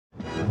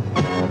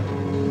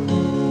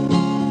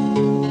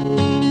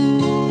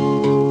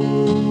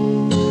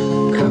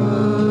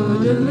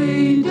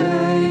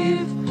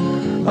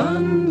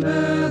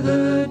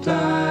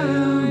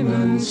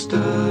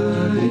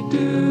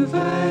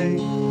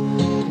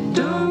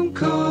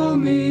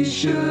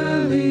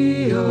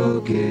Shirley,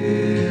 oh,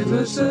 give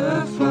us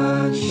a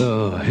flash.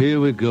 Oh, here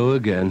we go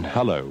again.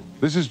 Hello,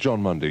 this is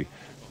John Mundy.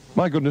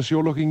 My goodness,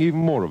 you're looking even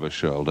more of a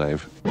Shirl,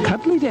 Dave.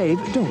 Cuddly Dave,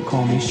 don't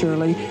call me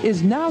Shirley,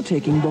 is now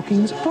taking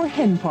bookings for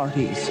hen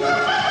parties.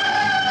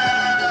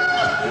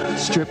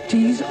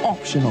 Striptease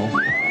optional.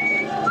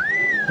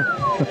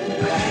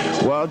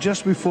 Well,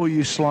 just before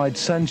you slide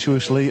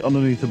sensuously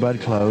underneath the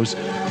bedclothes,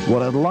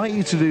 what I'd like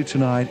you to do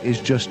tonight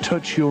is just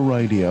touch your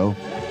radio.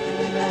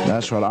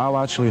 That's right, I'll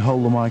actually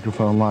hold the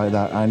microphone like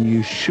that, and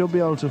you should be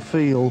able to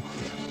feel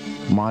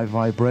my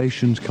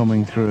vibrations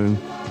coming through.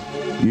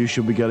 You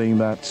should be getting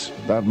that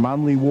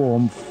manly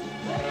warmth,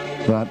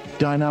 that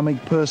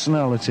dynamic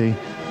personality,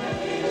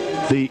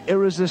 the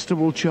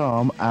irresistible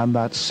charm, and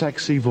that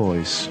sexy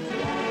voice.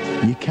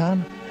 You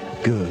can?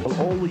 Good.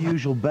 All the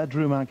usual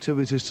bedroom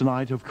activities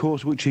tonight, of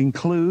course, which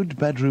include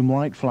bedroom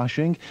light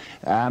flashing,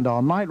 and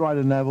our night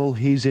rider Neville,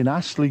 he's in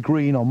Astley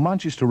Green on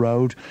Manchester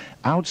Road,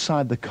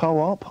 outside the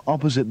Co-op,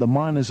 opposite the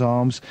Miners'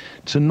 Arms.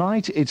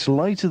 Tonight, it's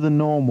later than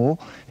normal.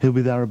 He'll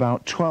be there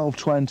about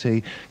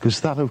 12:20, because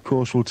that, of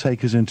course, will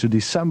take us into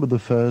December the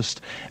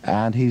 1st,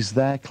 and he's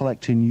there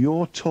collecting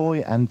your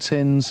toy and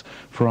tins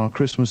for our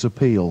Christmas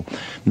appeal.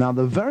 Now,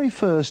 the very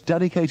first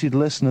dedicated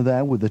listener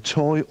there with a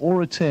toy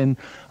or a tin,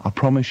 I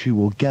promise you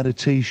will get a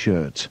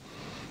T-shirt.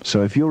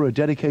 So if you're a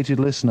dedicated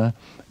listener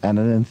and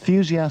an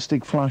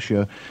enthusiastic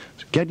flasher,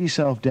 get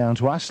yourself down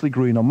to Astley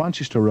Green on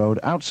Manchester Road,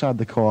 outside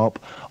the Co-op,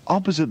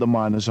 opposite the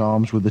Miners'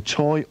 Arms, with a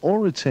toy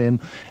or a tin,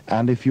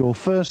 and if you're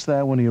first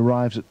there when he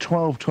arrives at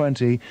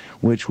 12:20,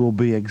 which will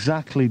be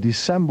exactly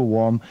December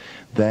 1,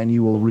 then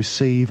you will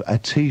receive a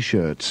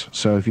T-shirt.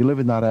 So if you live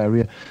in that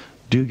area,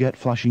 do get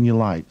flashing your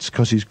lights,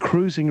 because he's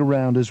cruising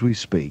around as we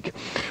speak.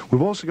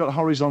 We've also got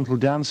horizontal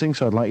dancing,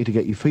 so I'd like you to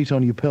get your feet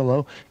on your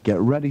pillow. Get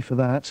ready for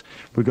that.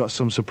 We've got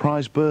some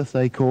surprise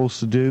birthday calls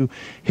to do.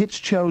 Hits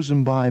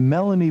chosen by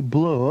Melanie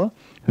Bloor,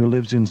 who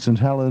lives in St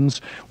Helens.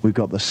 We've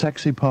got the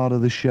sexy part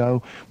of the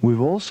show. We've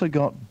also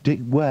got Dick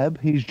Webb.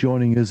 He's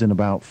joining us in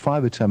about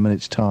 5 or 10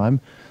 minutes' time.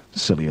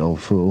 Silly old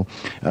fool.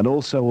 And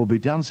also we'll be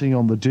dancing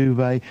on the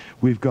duvet.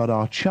 We've got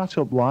our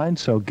chat-up line,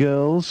 so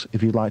girls,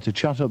 if you'd like to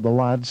chat up the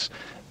lads,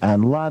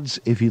 and lads,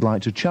 if you'd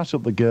like to chat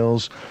up the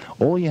girls,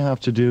 all you have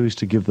to do is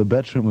to give the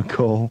bedroom a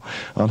call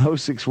on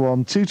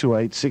 061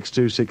 228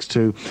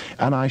 6262,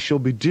 and I shall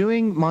be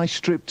doing my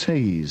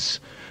striptease,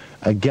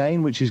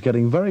 again, which is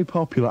getting very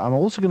popular. I'm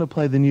also going to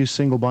play the new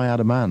single by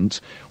Adam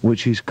Ant,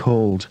 which is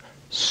called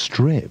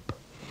Strip.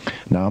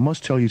 Now, I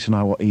must tell you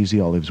tonight what Easy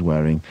Olive's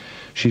wearing.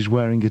 She's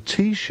wearing a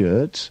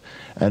T-shirt,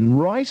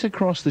 and right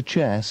across the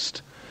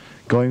chest,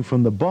 going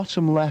from the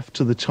bottom left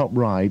to the top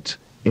right,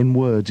 in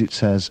words it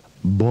says,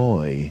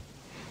 boy.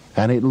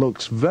 And it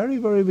looks very,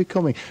 very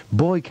becoming.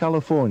 Boy,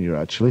 California,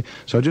 actually.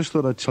 So I just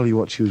thought I'd tell you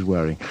what she was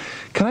wearing.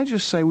 Can I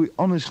just say,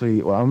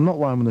 honestly, well, I'm not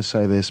why I'm going to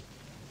say this,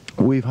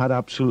 we've had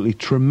absolutely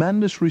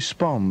tremendous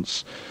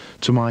response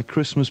to my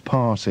Christmas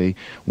party,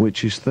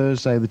 which is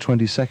Thursday the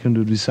 22nd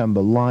of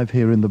December, live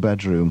here in the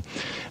bedroom.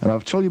 And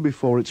I've told you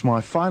before, it's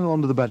my final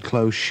Under the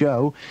Bedclothes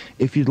show.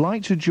 If you'd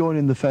like to join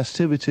in the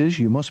festivities,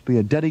 you must be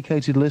a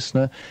dedicated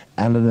listener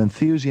and an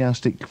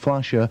enthusiastic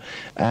flasher,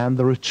 and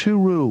there are 2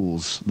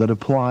 rules that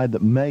apply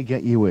that may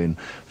get you in.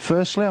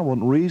 Firstly, I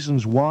want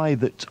reasons why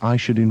that I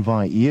should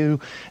invite you,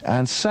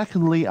 and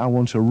secondly, I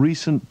want a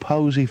recent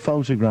posy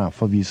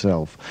photograph of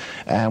yourself.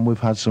 And we've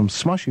had some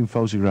smashing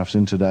photographs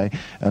in today,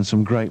 and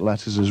some great letters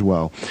as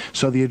well.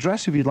 So the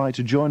address, if you'd like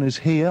to join us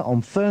here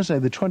on Thursday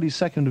the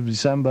 22nd of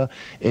December,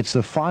 it's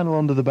the final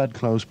Under the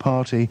Bedclothes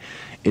party.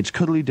 It's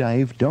Cuddly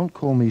Dave, Don't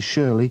Call Me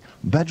Shirley,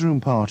 bedroom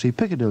party,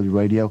 Piccadilly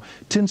Radio,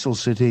 Tinsel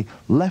City,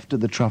 left at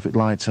the traffic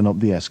lights and up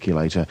the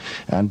escalator.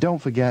 And don't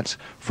forget,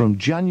 from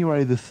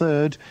January the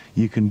 3rd,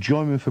 you can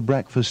join me for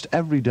breakfast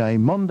every day,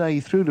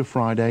 Monday through to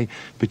Friday,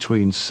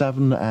 between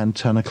 7 and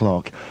 10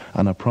 o'clock.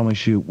 And I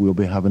promise you, we'll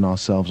be having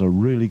ourselves a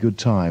really good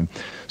time.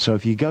 So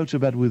if you go to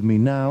bed with me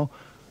now,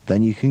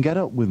 then you can get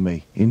up with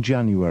me in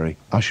January.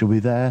 I shall be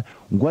there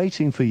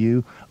waiting for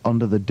you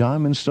under the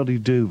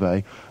diamond-studded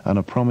duvet, and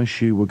I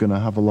promise you we're going to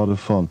have a lot of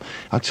fun.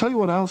 I'll tell you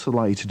what else I'd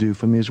like you to do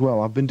for me as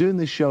well. I've been doing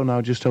this show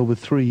now just over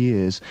 3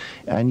 years,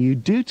 and you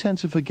do tend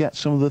to forget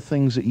some of the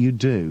things that you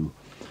do.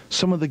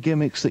 Some of the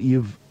gimmicks that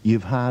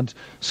you've had,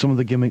 some of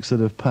the gimmicks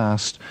that have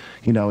passed.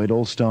 You know, it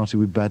all started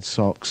with bed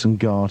socks and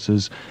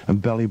garters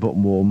and belly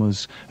button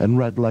warmers and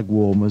red leg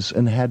warmers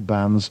and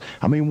headbands.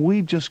 I mean,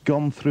 we've just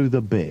gone through the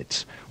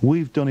bit.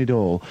 We've done it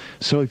all.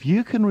 So if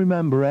you can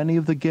remember any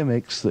of the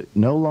gimmicks that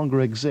no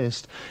longer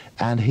exist,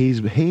 and he's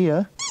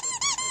here,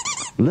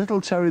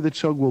 little Terry the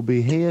Tug will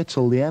be here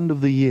till the end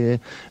of the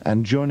year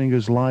and joining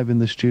us live in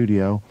the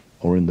studio,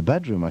 or in the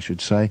bedroom, I should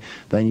say,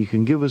 then you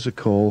can give us a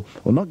call,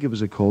 or not give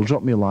us a call,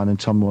 drop me a line and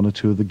tell me 1 or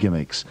 2 of the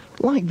gimmicks.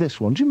 Like this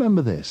one. Do you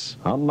remember this?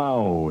 And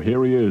now,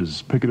 here he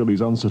is,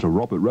 Piccadilly's answer to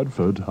Robert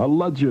Redford, a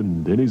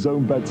legend in his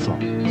own bed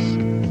socks.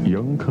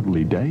 Young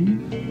Cuddly Dave?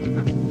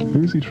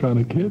 Who's he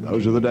trying to kid?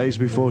 Those are the days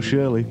before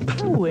Shirley.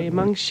 Away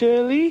among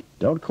Shirley.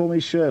 Don't call me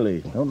Shirley.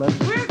 Don't let...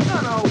 We're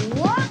gonna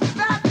want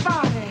that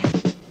body.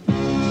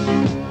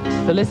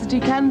 Felicity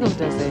Kendall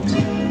does it.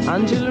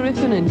 Angela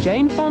Rippon and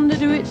Jane Fonda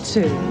do it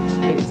too.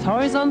 It's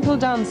horizontal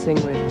dancing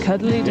with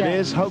Cuddly Day. It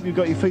is. Hope you've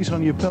got your feet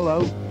on your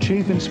pillow.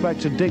 Chief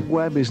Inspector Dick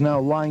Webb is now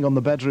lying on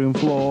the bedroom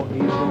floor.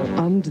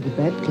 Under the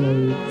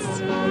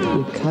Bedclothes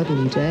with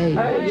Cuddly Day.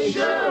 Hey,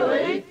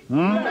 Shirley!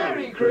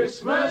 Merry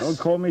Christmas! Don't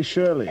call me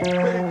Shirley.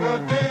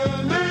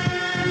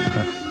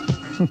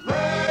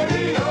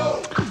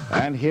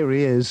 And here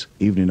he is.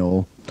 Evening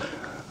all.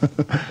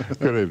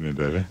 Good evening,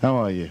 David. How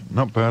are you?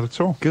 Not bad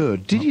at all.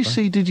 Good. Did you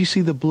see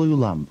The Blue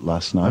Lamp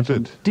last night? I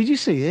did. Did you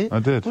see it?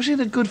 I did. Was it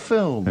a good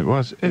film? It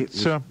was.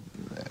 It's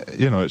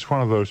you know, it's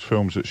one of those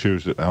films that's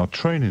used at our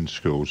training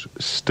schools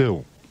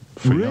still.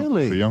 For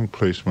young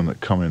policemen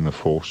that come in the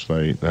force,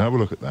 they have a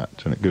look at that,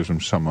 and it gives them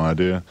some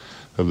idea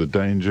of the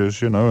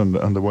dangers, you know,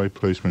 and the way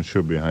policemen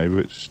should behave.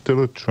 It's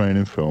still a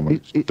training film, and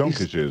it's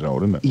donkey's years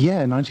old, isn't it?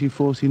 Yeah,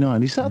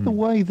 1949. Is that the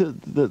way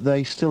that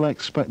they still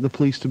expect the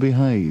police to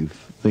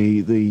behave?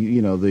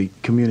 The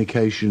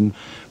communication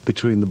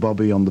between the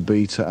bobby on the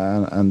beat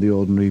and the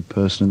ordinary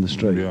person in the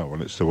street? Yeah,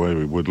 well, it's the way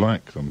we would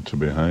like them to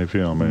behave,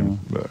 yeah. I mean,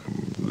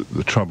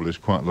 the trouble is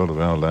quite a lot of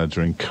our lads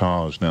are in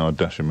cars now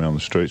dashing around the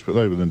streets, but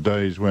they were the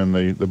days when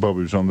the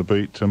bobby was on the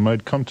beat and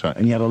made contact.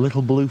 And you had a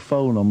little blue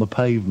phone on the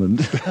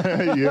pavement.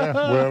 Yeah,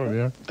 well,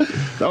 yeah.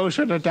 Those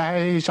are the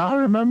days, I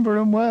remember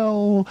them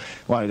well.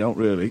 Well, I don't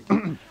really.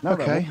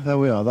 Okay, there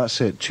we are, that's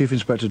it. Chief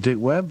Inspector Dick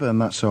Webb,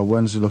 and that's our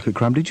Wednesday Look at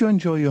Crime. Did you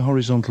enjoy your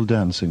horizontal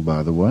dancing,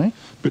 by the way?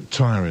 Bit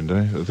tiring,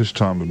 Dave, at this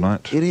time of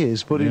night. It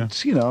is, but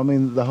it's, you know, I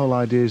mean, the whole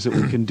idea is that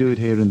we can do it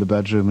here in the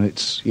bedroom, and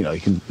it's, you know,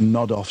 you can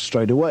nod off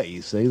straight away,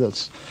 you see,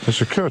 that's...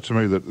 It's occurred to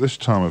me that this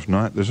time of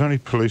night there's only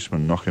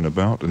policemen knocking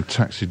about and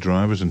taxi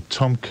drivers and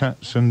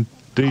tomcats and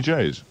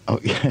DJs. Oh,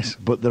 yes,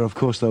 but there are, of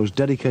course, those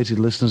dedicated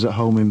listeners at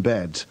home in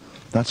bed.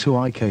 That's who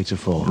I cater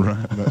for.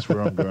 Right, that's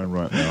where I'm going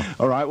right now.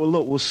 All right, well,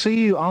 look,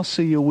 I'll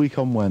see you a week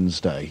on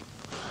Wednesday.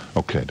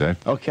 Okay, Dave.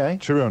 Okay.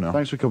 Cheerio now.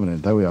 Thanks for coming in.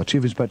 There we are,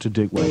 Chief Inspector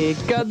Dick Webb. Hey,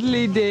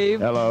 Cuddly Dave.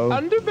 Hello.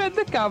 Under bed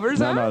the covers,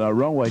 huh? No,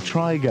 wrong way.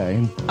 Try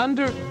again.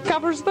 Under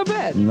covers the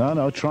bed.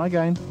 No, try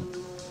again.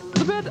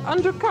 The bed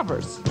under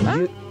covers,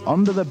 huh?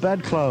 Under the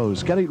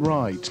bedclothes. Get it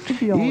right.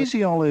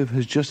 Easy Olive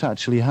has just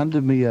actually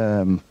handed me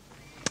a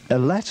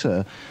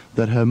letter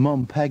that her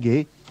mum,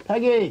 Peggy, how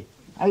you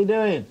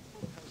doing?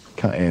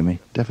 Can't hear me,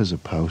 deaf as a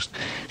post.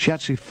 She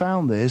actually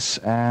found this,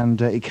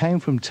 and it came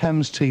from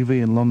Thames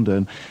TV in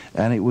London,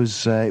 and it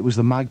was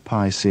the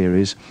Magpie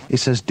series. It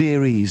says,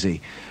 "Dear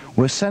Easy,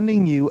 we're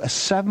sending you a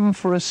 7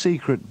 for a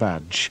secret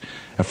badge.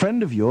 A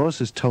friend of yours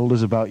has told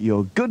us about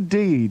your good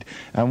deed,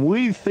 and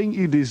we think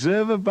you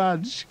deserve a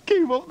badge.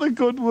 Keep up the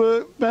good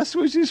work. Best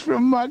wishes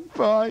from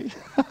Magpie."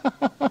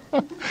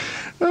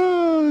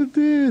 Oh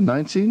dear,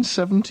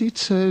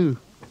 1972.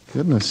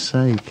 Goodness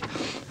sake.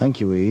 Thank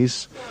you,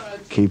 Ease.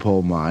 Keep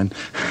all mine.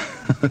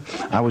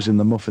 I was in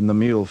the Muffin the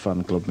Mule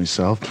fan club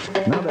myself.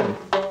 Now then.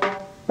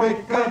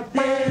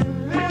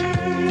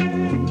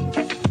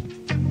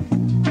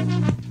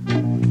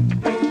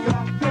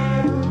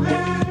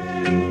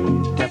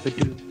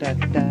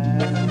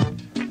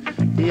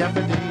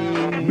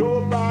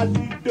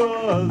 Nobody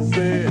does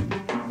it.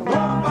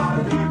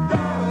 Nobody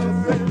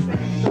does it.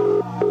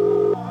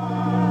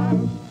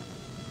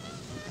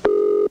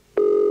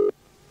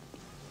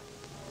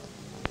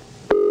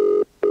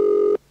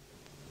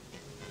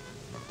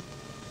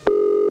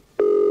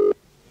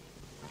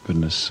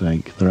 Goodness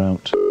sake, they're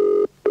out.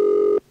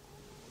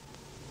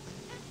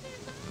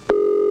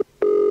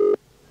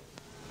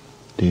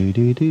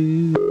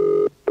 Do-do-do.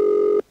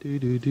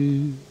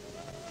 Do-do-do.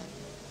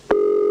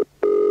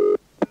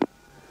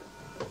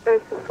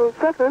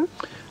 0647.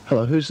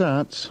 Hello, who's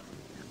that?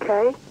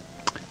 Okay.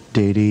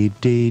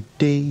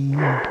 Dee-dee-dee-dee.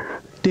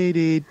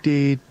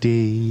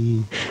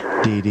 Dee-dee-dee-dee.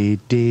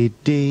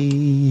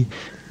 Dee-dee-dee-dee.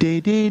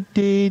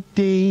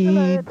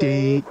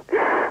 Dee-dee-dee-dee-dee.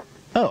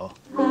 Oh.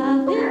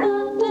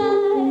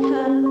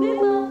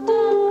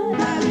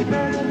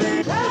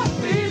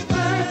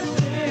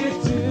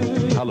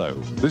 Hello,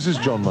 this is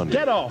John Mundy.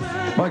 Get off!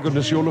 My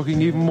goodness, you're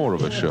looking even more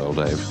of a shell,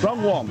 Dave.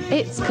 Wrong one.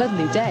 It's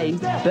Cuddly Day's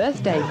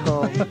birthday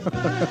call.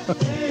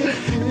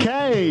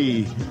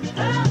 Kay!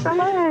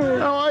 Hello.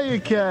 How are you,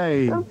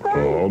 Kay?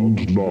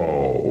 And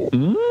now...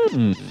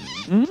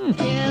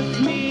 Kiss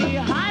me,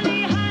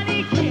 honey,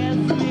 honey, kiss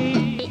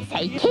me. It's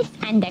a kiss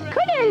and a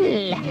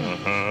cuddle.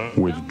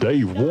 with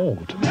Dave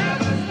Ward.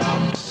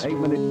 8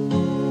 minutes.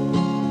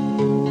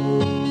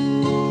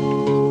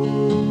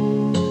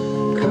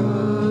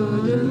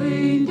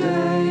 Cuddly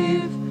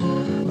Dave,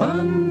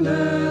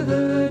 under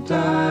the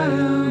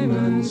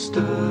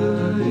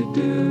diamond-studded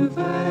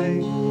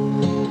duvet.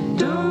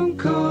 Don't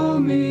call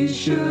me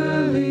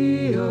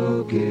Shirley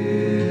or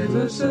give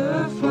us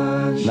a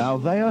flash. Now,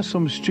 they are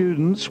some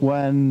students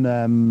when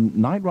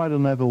Knight Rider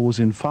Neville was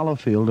in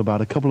Fallowfield about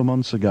a couple of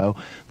months ago.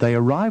 They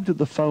arrived at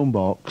the phone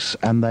box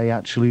and they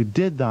actually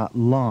did that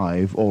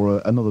live,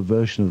 or another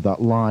version of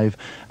that live,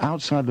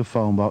 outside the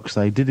phone box.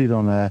 They did it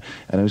on air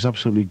and it was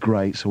absolutely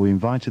great, so we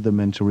invited them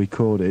in to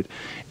record it.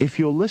 If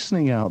you're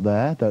listening out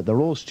there,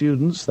 they're all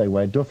students, they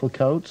wear duffel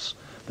coats,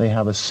 They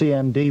have a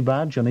CND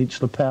badge on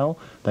each lapel.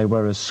 They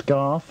wear a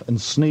scarf and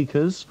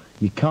sneakers.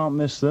 You can't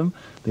miss them.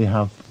 They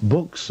have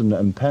books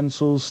and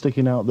pencils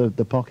sticking out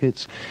the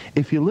pockets.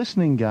 If you're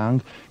listening,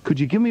 gang, could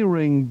you give me a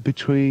ring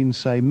between,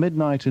 say,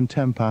 midnight and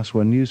 10 past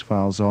when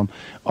Newsfile's on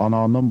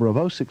our number of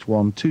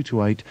 061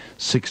 228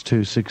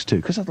 6262?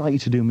 Because I'd like you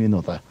to do me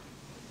another.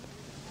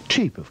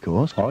 Cheap, of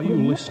course. Are you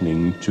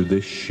listening to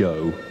this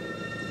show?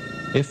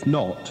 If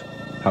not,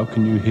 how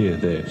can you hear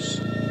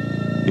this?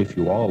 If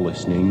you are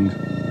listening,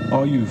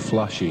 are you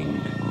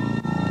flashing?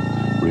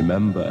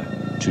 Remember,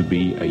 to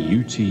be a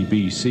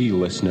UTBC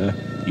listener,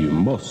 you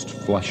must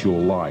flash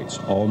your lights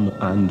on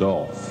and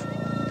off.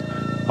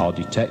 Our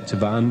detector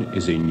van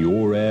is in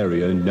your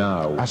area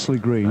now. Ashley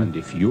Green. And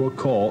if you are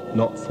caught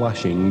not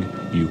flashing,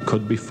 you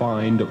could be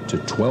fined up to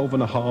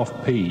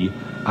 12.5p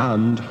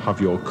and have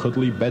your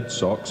cuddly bed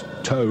socks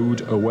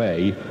towed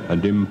away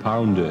and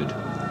impounded.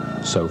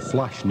 So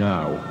flash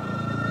now.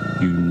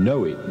 You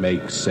know it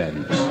makes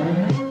sense.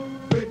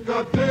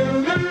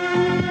 Piccadilly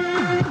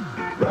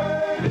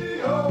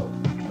Radio,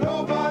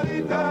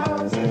 nobody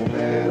does it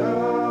better.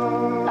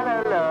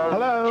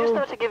 Hello. Just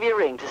thought to give you a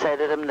ring to say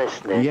that I'm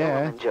listening. Yeah.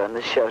 I'm enjoying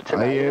the show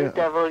tonight. Are you? The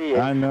devil, you.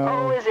 I know.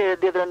 Always here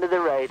at the other end of the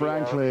radio.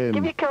 Franklin.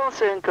 Give you cold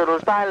and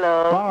cuddles. Bye,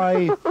 love.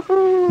 Bye.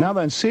 Now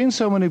then, seeing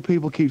so many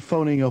people keep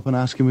phoning up and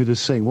asking me to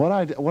sing, what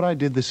I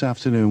did this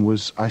afternoon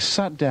was I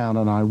sat down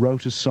and I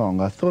wrote a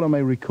song. I thought I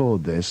may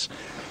record this.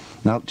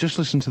 Now, just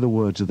listen to the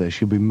words of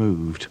this. You'll be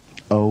moved.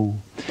 Oh,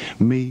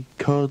 me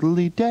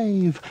cuddly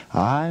Dave,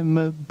 I'm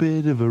a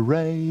bit of a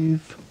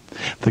rave.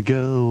 The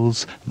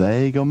girls,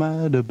 they go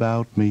mad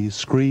about me,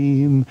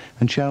 scream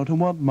and shout and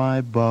want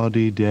my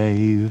body,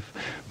 Dave.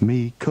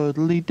 Me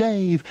cuddly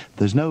Dave,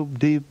 there's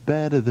nobody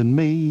better than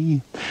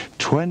me.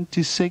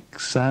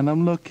 26 and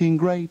I'm looking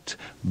great.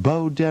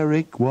 Bo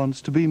Derek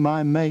wants to be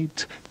my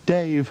mate.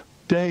 Dave,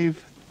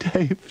 Dave,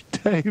 Dave,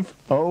 Dave,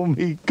 oh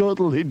me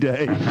cuddly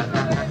Dave.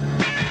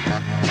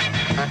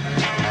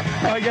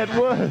 I get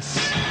worse.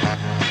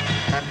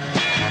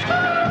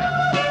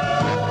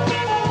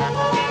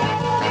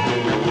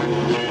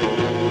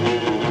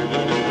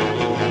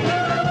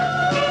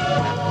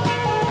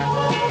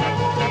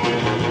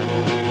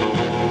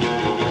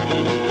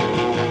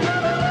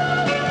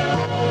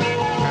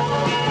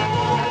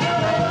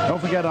 Don't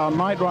forget our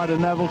night rider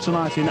Neville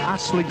tonight in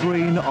Astley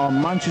Green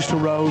on Manchester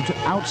Road,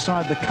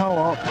 outside the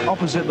Co-op,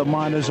 opposite the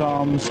Miners'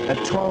 Arms, at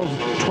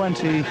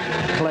 12:20,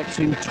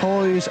 collecting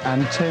toys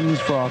and tins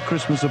for our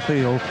Christmas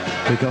appeal,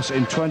 because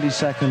in 20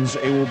 seconds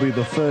it will be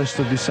the 1st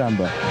of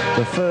December.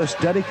 The first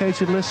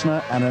dedicated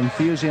listener and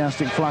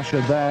enthusiastic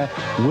flasher there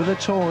with a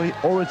toy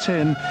or a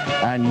tin,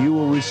 and you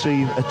will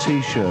receive a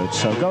T-shirt.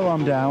 So go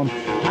on down,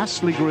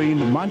 Astley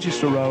Green,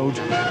 Manchester Road,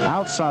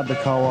 outside the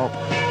Co-op,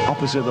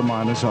 opposite the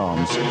Miners'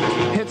 Arms.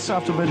 Hits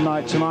after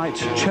midnight tonight,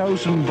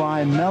 chosen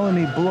by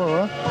Melanie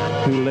Bloor,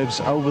 who lives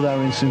over there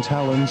in St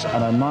Helens,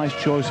 and a nice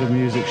choice of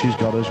music she's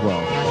got as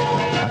well.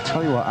 I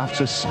tell you what,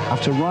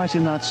 after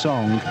writing that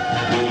song,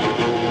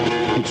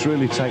 it's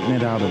really taken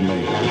it out of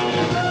me.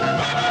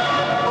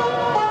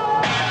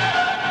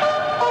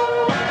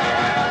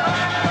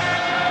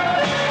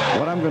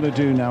 What I'm going to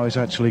do now is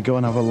actually go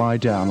and have a lie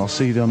down. I'll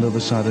see you on the other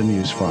side of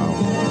Newsfile.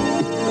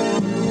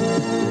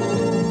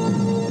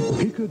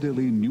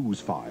 Piccadilly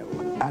Newsfile.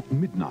 At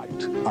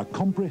midnight, a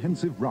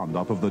comprehensive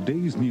roundup of the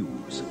day's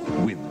news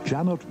with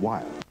Janet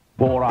Wyatt.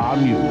 For our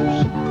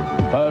news,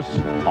 first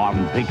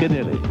on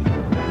Piccadilly.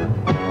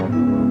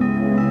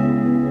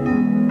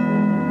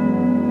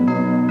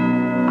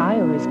 I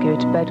always go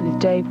to bed with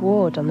Dave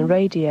Ward on the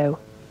radio.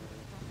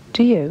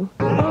 Do you?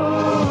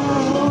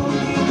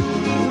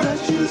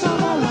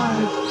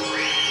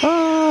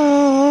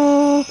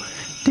 Oh,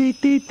 dee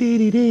dee dee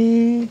dee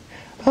dee.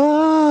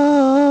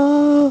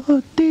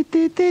 Oh, dee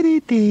dee dee dee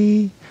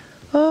dee.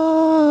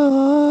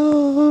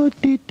 Oh,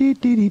 dee dee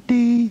dee dee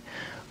dee.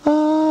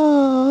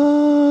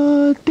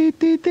 Oh, dee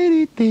dee dee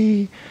dee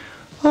dee.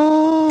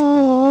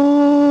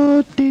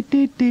 Oh, dee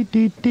dee dee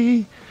dee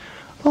dee.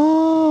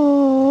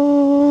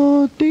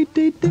 Oh, dee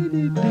dee dee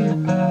dee dee.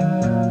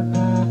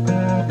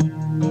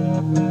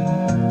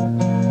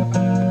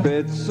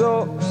 Bed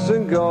socks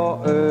and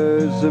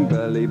garters and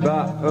belly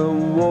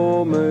button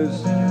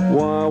warmers,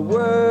 wild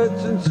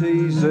words and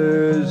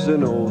teasers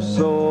and all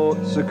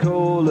sorts of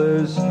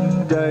callers.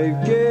 Dave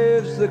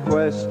gives the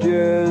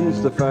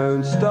questions, the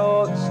phone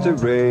starts to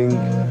ring.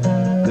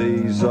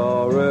 These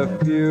are a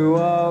few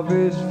of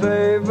his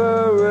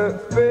favourite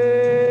things.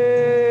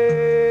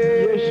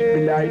 Yes,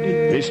 milady.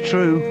 It's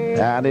true,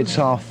 and it's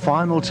our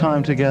final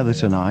time together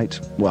tonight.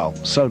 Well,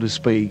 so to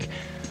speak.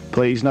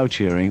 Please, no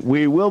cheering.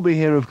 We will be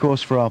here, of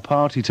course, for our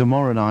party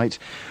tomorrow night,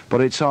 but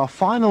it's our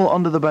final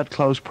Under the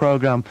Bedclothes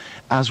programme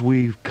as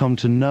we've come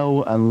to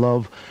know and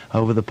love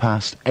over the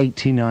past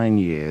 89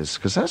 years.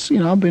 Because that's,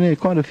 I've been here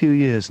quite a few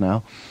years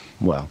now.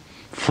 Well,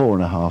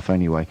 4.5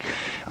 anyway.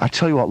 I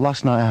tell you what,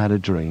 last night I had a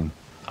dream.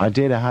 I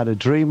had a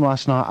dream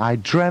last night. I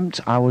dreamt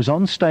I was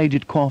on stage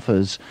at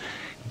Coiffers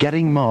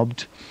getting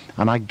mobbed,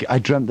 and I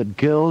dreamt that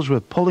girls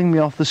were pulling me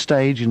off the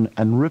stage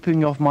and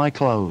ripping off my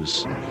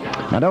clothes.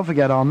 Now don't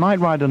forget our Night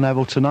Rider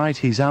Neville tonight.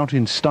 He's out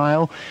in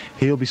style.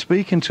 He'll be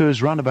speaking to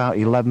us around about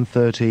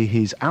 11:30.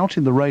 He's out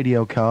in the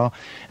radio car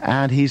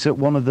and he's at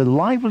one of the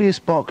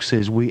liveliest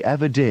boxes we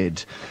ever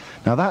did.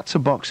 Now that's a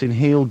box in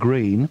Heel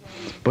Green,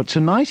 but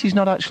tonight he's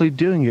not actually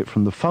doing it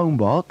from the phone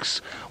box,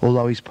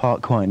 although he's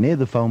parked quite near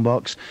the phone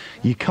box.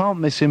 You can't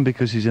miss him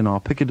because he's in our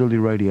Piccadilly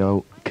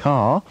Radio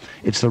car.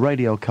 It's the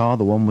radio car,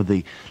 the one with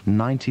the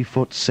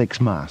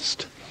 90-foot-6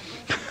 mast.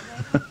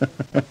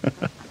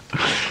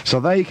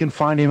 So there you can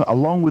find him,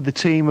 along with the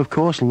team, of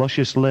course,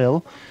 Luscious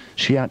Lil.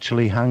 She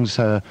actually hangs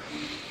her...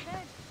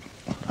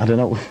 I don't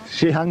know,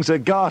 she hangs her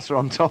garter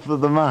on top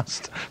of the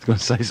mast. I was going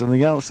to say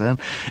something else then.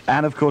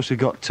 And of course we've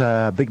got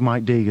Big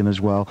Mike Deegan as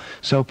well.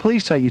 So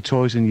please take your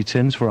toys and your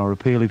tins for our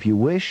appeal if you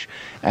wish.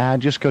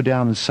 And just go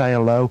down and say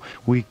hello.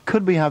 We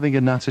could be having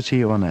a natter to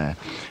you on air.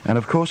 And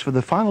of course for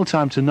the final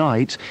time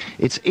tonight,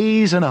 it's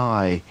Ease and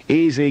I.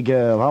 Easy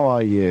girl, how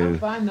are you? I'm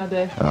fine,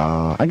 Naddy.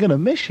 Oh, I'm going to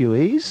miss you,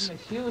 Ease. I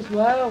miss you as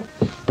well.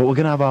 But we're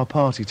going to have our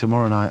party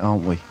tomorrow night,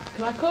 aren't we?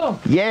 Can I come?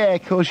 Yeah,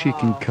 of course you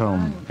can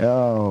come. Fine.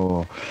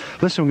 Oh.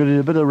 Listen, we're going to do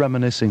a bit of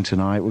reminiscing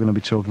tonight. We're going to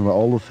be talking about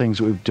all the things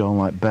that we've done,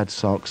 like bed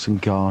socks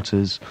and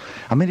garters.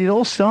 I mean, it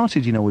all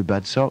started, you know, with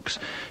bed socks.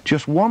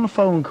 Just one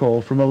phone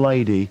call from a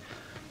lady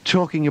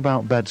talking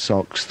about bed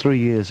socks 3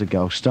 years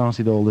ago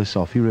started all this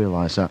off. You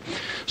realise that?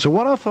 So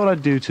what I thought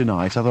I'd do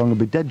tonight, I thought I'm going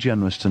to be dead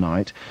generous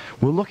tonight.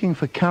 We're looking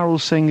for carol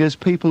singers,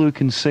 people who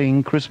can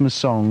sing Christmas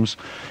songs,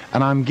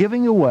 and I'm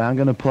giving away, I'm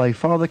going to play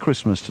Father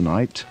Christmas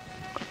tonight.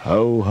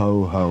 Ho,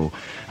 ho, ho.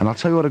 And I'll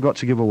tell you what I've got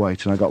to give away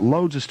tonight. I've got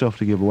loads of stuff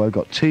to give away. I've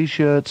got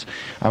T-shirts,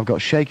 I've got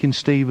Shakin'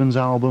 Stevens'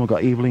 album, I've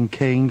got Evelyn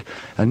King,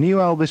 a new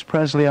Elvis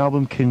Presley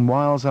album, King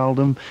Wiles'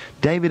 album,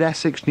 David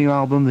Essex' new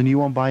album, the new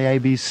one by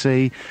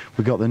ABC,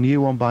 we've got the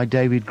new one by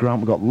David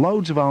Grant, we've got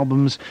loads of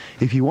albums.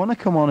 If you want to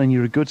come on and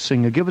you're a good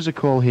singer, give us a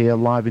call here,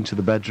 live into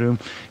the bedroom.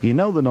 You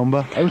know the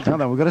number. Now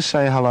then, we've got to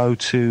say hello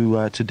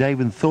to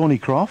David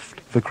Thornycroft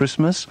for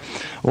Christmas.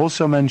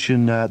 Also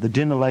mention the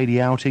dinner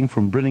lady outing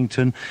from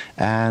Brinnington,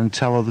 and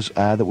tell others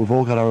that we've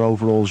all got our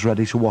overalls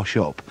ready to wash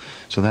up.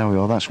 So there we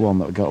are, that's one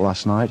that we got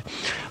last night.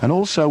 And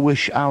also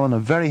wish Alan a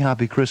very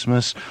happy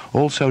Christmas.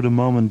 Also to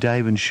Mum and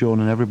Dave and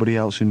Sean and everybody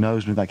else who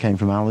knows me. That came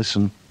from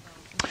Alison.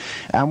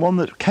 And one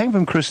that came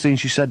from Christine,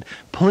 she said,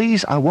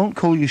 please, I won't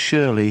call you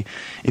Shirley.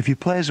 If you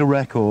play as a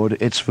record,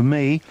 it's for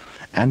me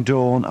and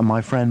Dawn and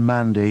my friend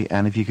Mandy,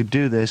 and if you could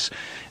do this,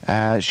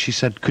 she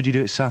said, could you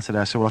do it Saturday?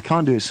 I said, well, I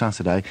can't do it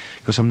Saturday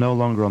because I'm no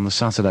longer on the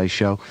Saturday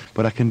show,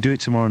 but I can do it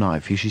tomorrow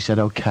night for you. She said,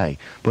 okay,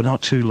 but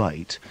not too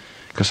late,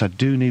 because I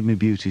do need my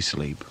beauty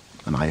sleep.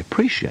 And I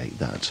appreciate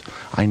that.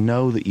 I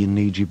know that you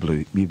need your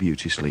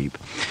beauty sleep.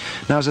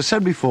 Now, as I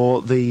said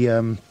before,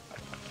 the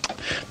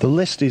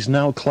list is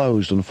now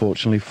closed,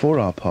 unfortunately, for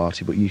our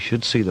party, but you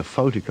should see the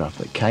photograph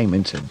that came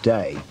in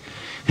today.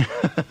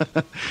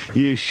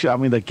 I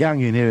mean, the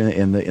gang in here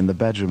in the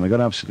bedroom, they got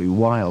absolutely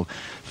wild.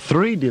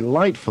 3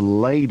 delightful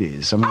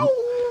ladies. I mean,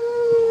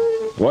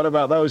 what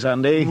about those,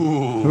 Andy?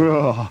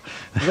 Oh.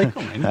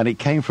 And it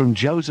came from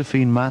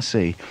Josephine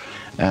Massey,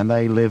 and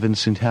they live in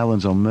St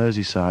Helens on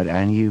Merseyside,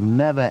 and you've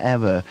never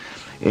ever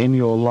in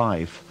your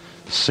life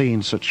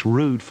seen such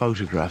rude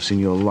photographs in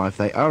your life.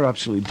 They are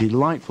absolutely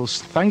delightful.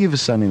 Thank you for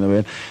sending them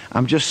in.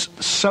 I'm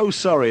just so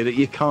sorry that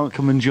you can't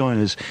come and join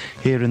us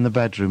here in the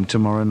bedroom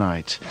tomorrow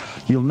night.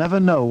 You'll never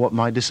know what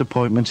my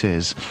disappointment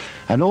is.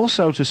 And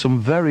also to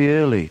some very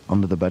early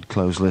Under the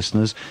Bedclothes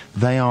listeners,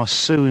 they are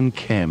Sue and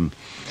Kim.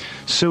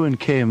 Sue and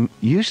Kim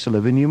used to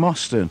live in New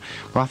Moston.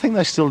 Well, I think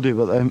they still do,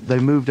 but they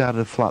moved out of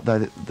the flat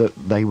that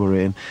they were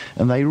in,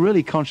 and they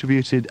really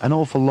contributed an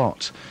awful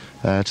lot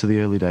to the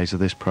early days of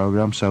this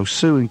programme. So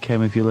Sue and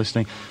Kim, if you're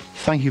listening,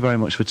 thank you very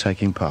much for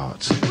taking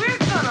part. We're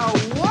gonna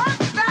work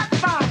that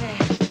body!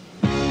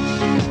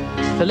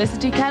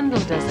 Felicity Kendall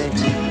does it.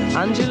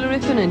 Angela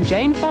Rippon and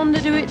Jane Fonda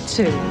do it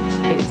too.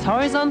 It's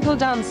horizontal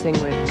dancing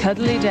with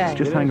Cuddly Day.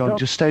 Just hang on,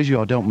 just stay as you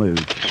are, don't move.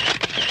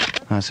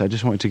 So I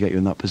just wanted to get you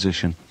in that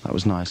position. That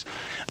was nice.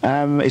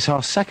 It's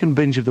our second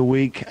binge of the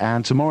week,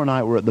 and tomorrow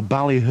night we're at the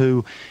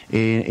Ballyhoo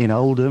in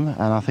Oldham,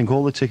 and I think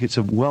all the tickets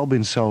have well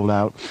been sold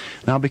out.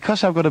 Now,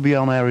 because I've got to be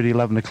on air at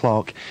 11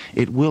 o'clock,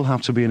 it will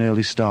have to be an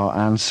early start,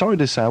 and sorry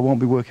to say I won't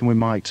be working with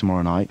Mike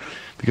tomorrow night,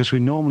 because we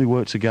normally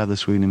work together,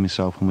 Sweeney and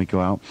myself, when we go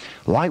out.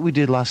 Like we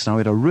did last night.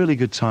 We had a really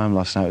good time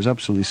last night. It was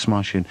absolutely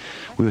smashing.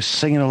 We were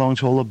singing along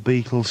to all the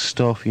Beatles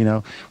stuff, you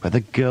know, with the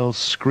girls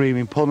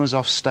screaming, pulling us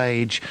off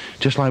stage,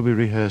 just like we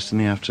rehearsed in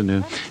the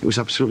afternoon. It was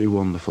absolutely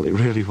wonderful. It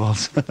really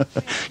was.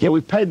 Yeah,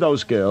 we paid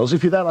those girls.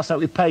 If you're there last night,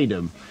 we paid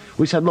them.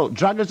 We said, look,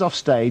 drag us off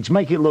stage,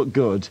 make it look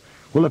good.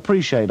 We'll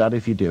appreciate that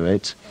if you do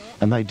it.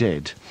 And they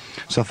did.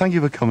 So thank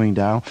you for coming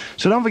down.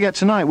 So don't forget,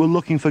 tonight we're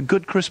looking for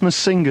good Christmas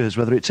singers,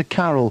 whether it's a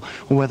carol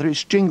or whether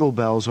it's Jingle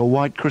Bells or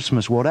White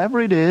Christmas,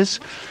 whatever it is.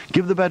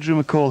 Give the bedroom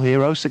a call here,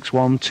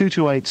 061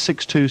 228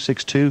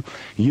 6262.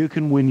 You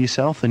can win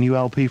yourself the new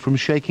LP from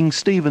Shakin'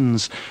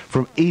 Stevens,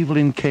 from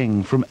Evelyn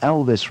King, from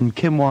Elvis, from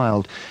Kim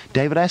Wilde,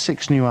 David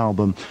Essex' new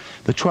album,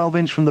 the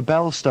 12-inch from the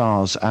Bell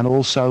Stars, and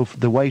also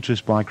The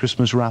Waitress by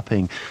Christmas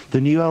Wrapping,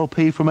 the new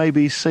LP from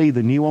ABC,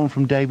 the new one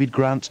from David Grant,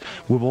 grants.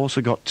 We've also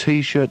got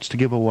T-shirts to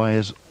give away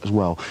as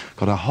well.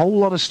 Got a whole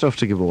lot of stuff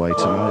to give away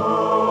tonight.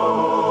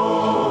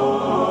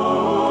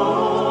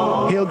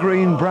 Heel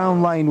Green,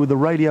 Brown Lane with the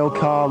radio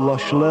car,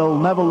 Lush Lil,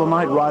 Neville the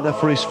Night Rider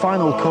for his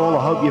final call.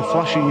 I hope you're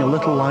flashing your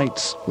little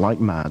lights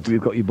like mad.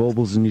 You've got your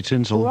baubles and your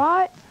tinsel.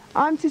 Right,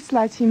 I'm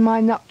dislocating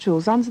my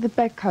nuptials under the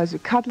bedclothes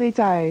with Cuddly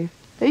Dave.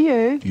 Are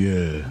you?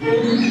 Yeah.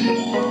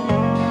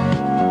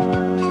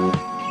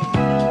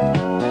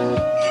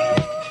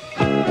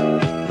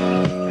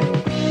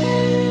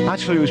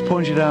 Actually, it was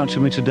pointed out to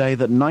me today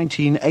that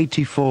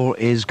 1984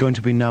 is going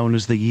to be known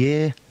as the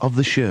year of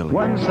the Shirley.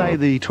 Wednesday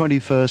the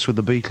 21st with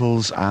the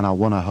Beatles and I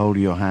Wanna Hold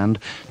Your Hand.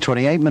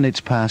 28 minutes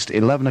past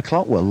 11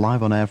 o'clock. We're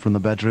live on air from the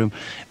bedroom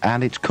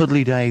and it's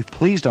Cuddly Dave.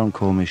 Please don't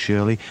call me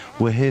Shirley.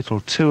 We're here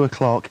till 2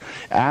 o'clock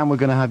and we're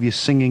going to have you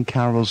singing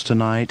carols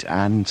tonight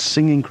and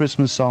singing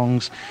Christmas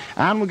songs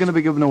and we're going to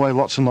be giving away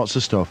lots and lots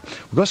of stuff.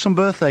 We've got some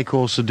birthday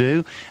calls to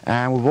do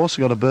and we've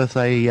also got a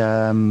birthday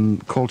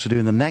call to do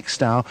in the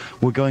next hour.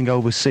 We're going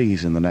overseas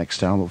in the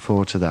next hour. Look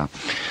forward to that.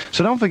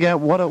 So don't forget,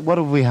 what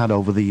have we had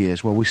over the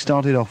years? Well, we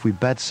started off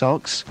with bed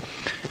socks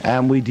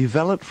and we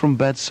developed from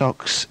bed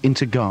socks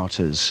into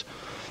garters.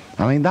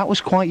 I mean, that was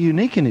quite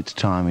unique in its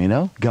time, you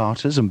know,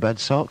 garters and bed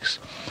socks,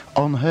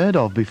 unheard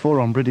of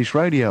before on British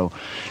radio.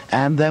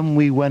 And then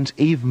we went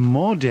even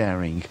more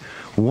daring.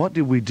 What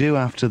did we do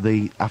after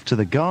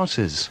the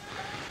garters?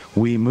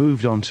 We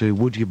moved on to,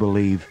 would you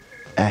believe,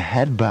 a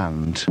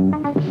headband.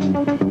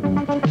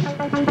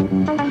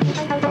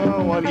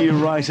 What did you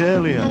write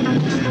earlier?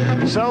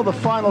 So the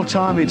final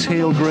time, it's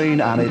Heel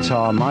Green and it's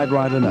our Night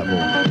Rider Neville.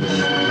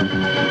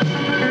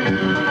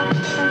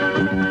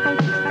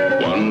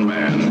 One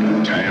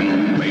man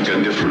can make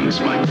a difference,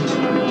 Michael.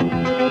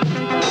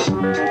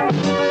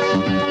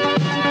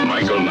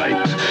 Michael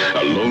Knight,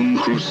 a lone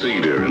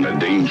crusader in a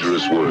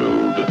dangerous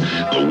world.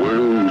 The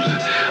world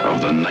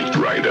of the Night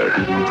Rider.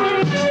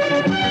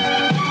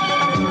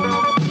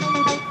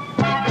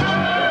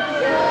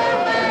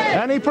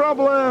 Any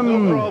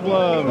problem? No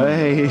problem.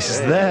 Hey, he's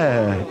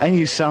there. And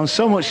you sound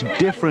so much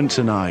different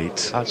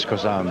tonight. That's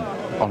because I'm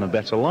on a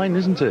better line,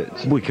 isn't it?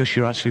 Because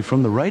you're actually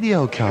from the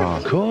radio car.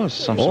 Of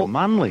course, I'm so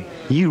manly.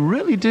 You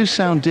really do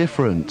sound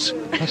different.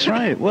 That's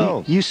right,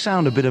 well... You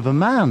sound a bit of a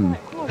man.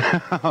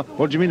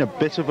 What do you mean, a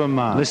bit of a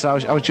man? Listen,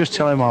 I was just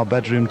telling our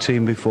bedroom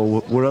team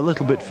before, we're a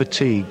little bit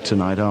fatigued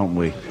tonight, aren't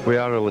we? We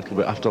are a little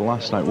bit after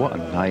last night. What a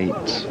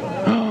night.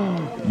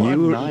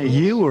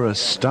 You were a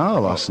star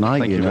last night,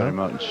 Thank you know. very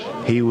much.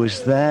 He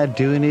was there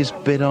doing his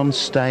bit on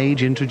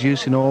stage,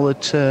 introducing all the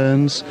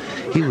turns.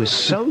 He was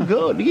so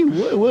good. You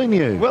were, weren't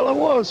you? Well, I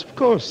was, of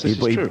course. This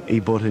is true. He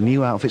bought a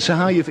new outfit. So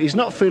how he's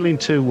not feeling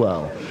too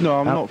well. No,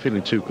 I'm not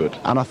feeling too good.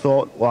 And I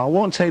thought, well, I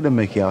won't take the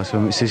mickey out of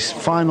him. It's his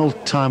final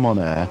time on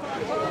air.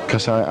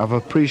 Because I've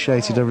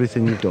appreciated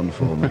everything you've done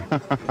for me.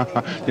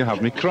 You'll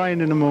have me crying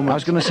in a moment. I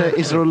was going to say,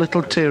 is there a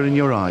little tear in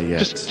your eye yet?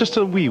 Just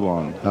a wee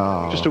one.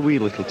 Oh. Just a wee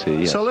little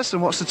tear, yes. So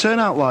listen, what's the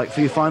turnout like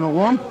for your final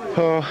one?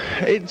 Oh,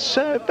 it's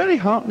very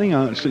heartening,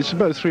 actually. It's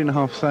about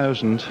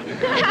 3,500.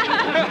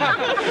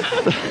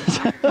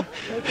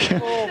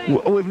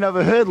 We've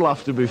never heard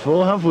laughter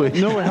before, have we?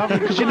 No, we haven't,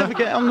 because you never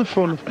get on the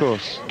phone, of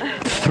course.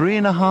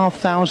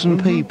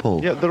 3,500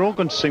 people? Yeah, they're all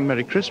going to sing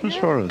Merry Christmas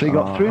for us. So you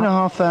got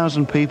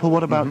 3,500 people.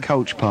 What about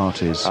coach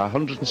parties?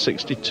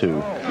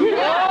 162.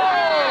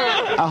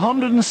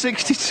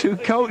 162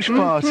 coach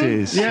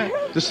parties? Yeah,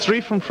 there's 3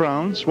 from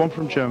France, 1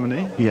 from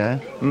Germany. Yeah.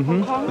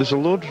 There's a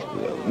load...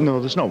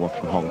 No, there's not 1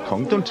 from Hong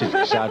Kong. Don't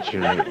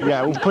exaggerate.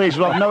 Yeah, well, please,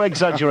 we'll have no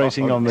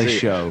exaggerating on this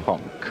show.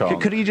 Hong Kong.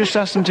 Could you just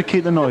ask them to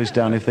keep the noise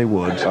down if they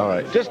would? All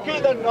right. Just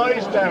keep the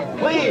noise down,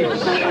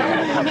 please.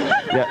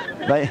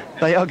 Yeah,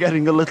 they are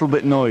getting a little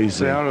bit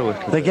noisy. They are a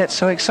little. They get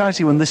so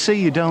excited when they see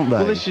you, don't they?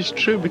 Well, this is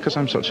true because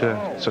I'm such a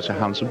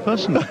handsome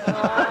person.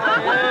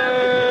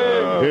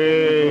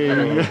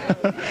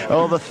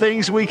 Oh, the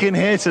things we can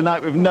hear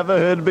tonight we've never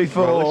heard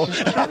before.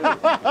 Listen,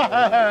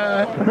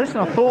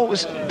 I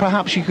thought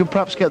perhaps you could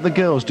get the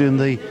girls doing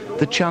the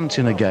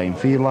chanting again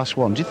for your last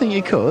one. Do you think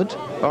you could?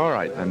 All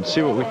right, then.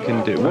 See what we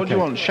can do. What do you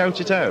want? Shout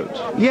it out?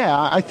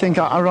 Yeah, I think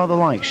I rather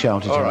like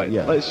shout it out. All right,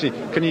 yeah. Let's see.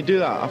 Can you do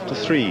that after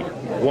 3?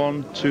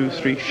 1, 2,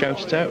 3,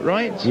 shout it out,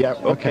 right? Yeah,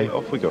 okay.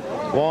 Off we go.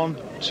 1,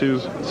 2,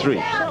 3.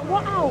 Shout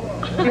what out?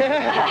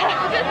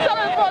 Tell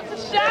us what to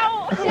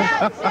shout.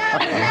 Shout,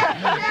 shout,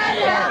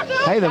 shout.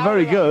 Hey, they're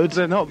very good.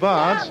 They're not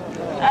bad.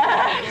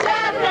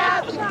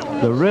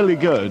 They're really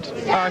good.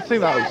 I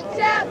think that was...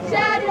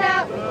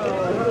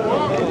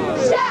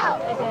 Shout.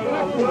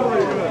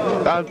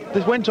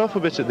 This went off a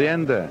bit at the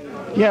end there.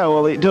 Yeah,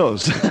 well, it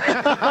does.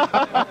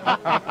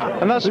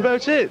 And that's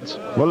about it.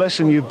 Well,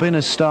 listen, you've been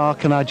a star.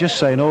 Can I just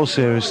say in all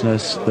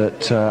seriousness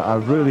that I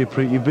really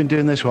appreciate... You've been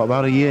doing this, what,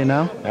 about a year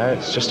now?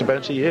 It's just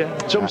about a year.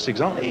 It's almost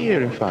exactly a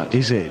year, in fact.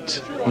 Is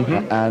it?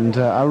 and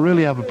I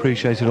really have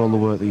appreciated all the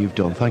work that you've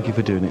done. Thank you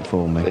for doing it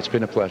for me. It's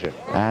been a pleasure.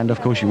 And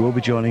of course you will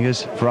be joining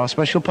us for our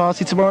special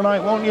party tomorrow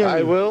night, won't you?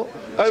 I will.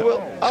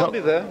 I'll be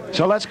there.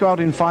 So let's go out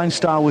in fine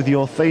style with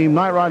your theme,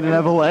 Night Rider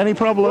Neville. Any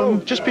problem?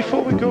 Oh, just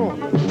before we go.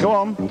 Go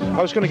on.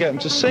 I was going to get him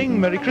to sing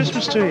Merry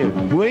Christmas to you.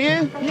 Were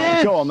you?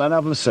 Yes. Go on then,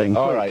 have a sing.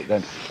 All right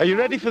then. Are you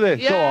ready for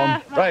this? Yeah. Go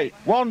on. Right,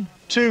 1,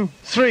 2,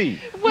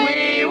 3.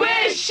 We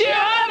wish you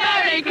a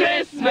Merry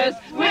Christmas.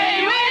 We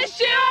wish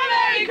you a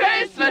Merry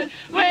Christmas.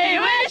 We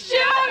wish you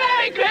a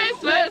Merry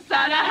Christmas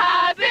and a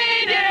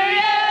Happy New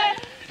Year.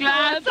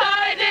 Glad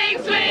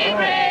tidings we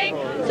bring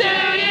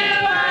to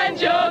you and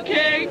your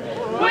King.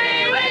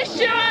 We wish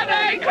you a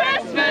Merry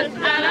Christmas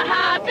and a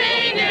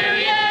Happy New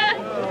Year.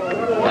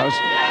 That was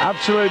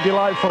absolutely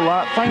delightful,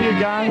 that. Thank you,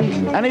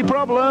 gang. Any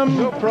problem?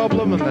 No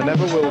problem, and there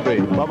never will be.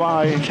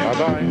 Bye-bye.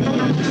 Bye-bye.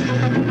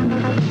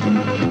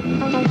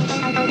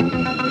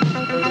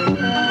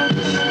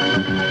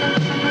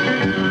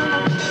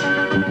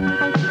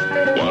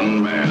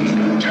 One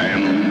man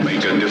can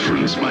make a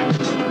difference, Michael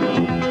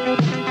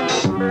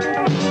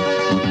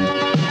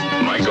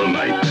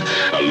Knight,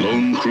 a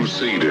lone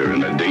crusader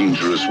in a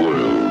dangerous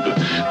world,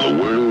 the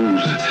world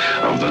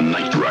of the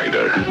Night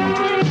Rider.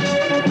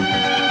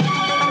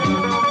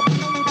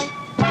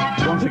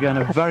 Once again,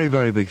 a very,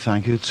 very big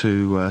thank you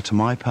to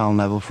my pal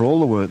Neville for all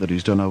the work that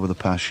he's done over the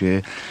past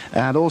year,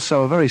 and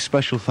also a very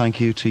special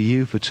thank you to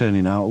you for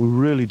turning out. We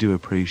really do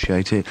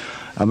appreciate it.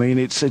 I mean,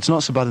 it's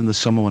not so bad in the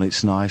summer when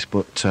it's nice,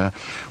 but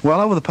well,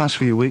 over the past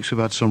few weeks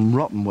we've had some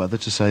rotten weather,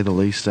 to say the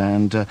least,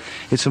 and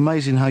it's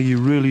amazing how you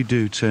really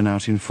do turn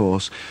out in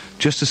force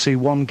just to see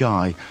one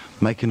guy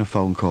making a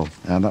phone call,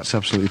 and that's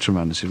absolutely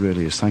tremendous. It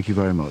really is. Thank you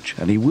very much.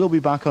 And he will be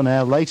back on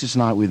air later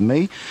tonight with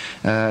me.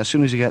 As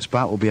soon as he gets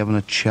back, we'll be having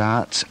a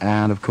chat,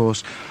 and of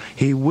course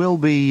he will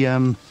be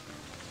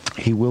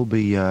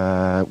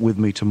with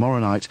me tomorrow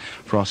night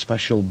for our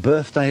special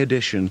birthday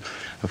edition.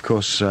 Of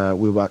course,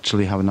 we'll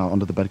actually have an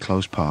Under the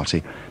Bedclothes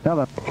party. Now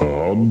that.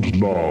 And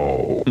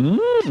now.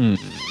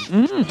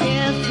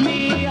 Kiss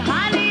me,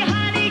 honey,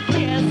 honey,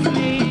 kiss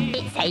me.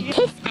 It's a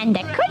kiss and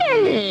a cuddle.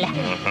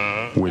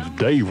 With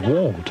Dave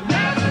Ward.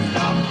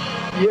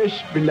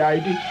 Yes,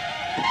 milady.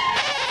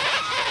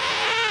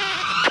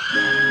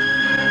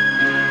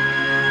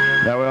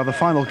 Now we have the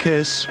final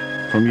kiss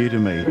from you to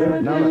me.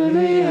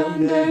 Piccadilly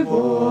and Dave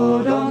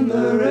Ward on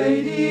the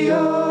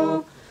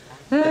radio.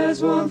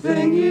 There's one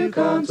thing you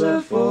can't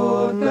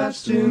afford,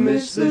 that's to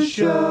miss the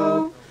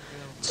show.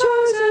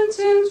 Toys and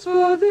tins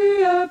for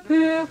the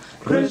appeal.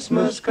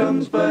 Christmas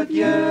comes but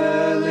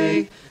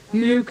yearly.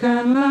 You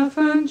can laugh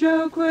and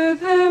joke with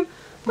him,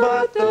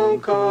 but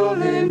don't call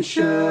him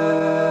Shirley.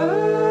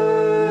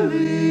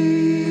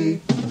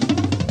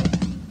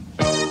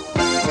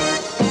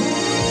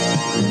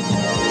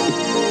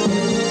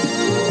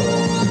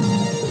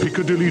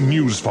 Piccadilly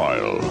News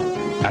File.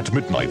 At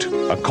midnight,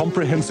 a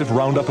comprehensive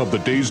roundup of the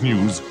day's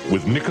news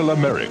with Nicola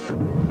Merrick.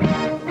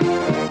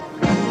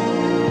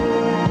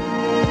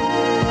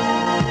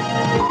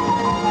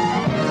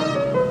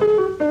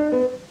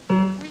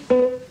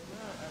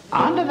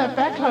 Under the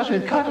Bedclothes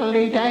with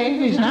Cuddly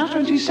Dave is now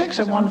 26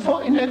 and 1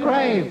 foot in the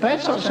grave.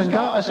 Bedsots and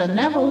Garters and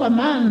Neville the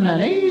man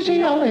and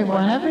Easy Olive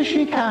whenever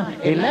she can.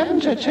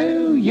 11 to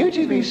 2,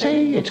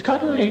 UTBC, it's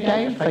Cuddly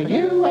Dave for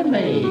you and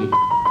me.